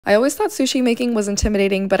I always thought sushi making was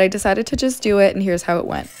intimidating, but I decided to just do it, and here's how it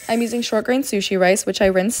went. I'm using short grain sushi rice, which I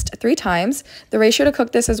rinsed 3 times. The ratio to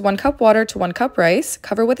cook this is 1 cup water to 1 cup rice.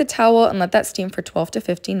 Cover with a towel and let that steam for 12 to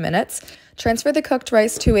 15 minutes. Transfer the cooked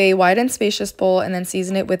rice to a wide and spacious bowl and then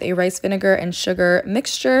season it with a rice vinegar and sugar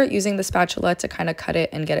mixture using the spatula to kind of cut it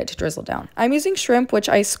and get it to drizzle down. I'm using shrimp, which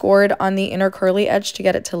I scored on the inner curly edge to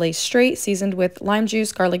get it to lay straight, seasoned with lime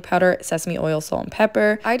juice, garlic powder, sesame oil, salt, and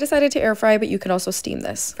pepper. I decided to air fry, but you could also steam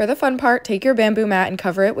this. For the fun part, take your bamboo mat and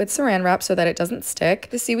cover it with saran wrap so that it doesn't stick.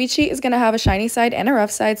 The seaweed sheet is going to have a shiny side and a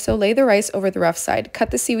rough side, so lay the rice over the rough side. Cut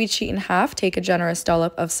the seaweed sheet in half, take a generous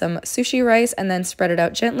dollop of some sushi rice, and then spread it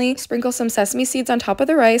out gently. Sprinkle some sesame seeds on top of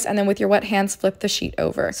the rice, and then with your wet hands, flip the sheet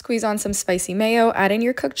over. Squeeze on some spicy mayo, add in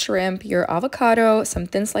your cooked shrimp, your avocado, some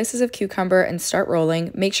thin slices of cucumber, and start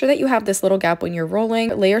rolling. Make sure that you have this little gap when you're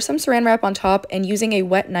rolling. Layer some saran wrap on top, and using a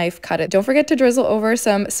wet knife, cut it. Don't forget to drizzle over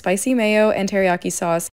some spicy mayo and teriyaki sauce.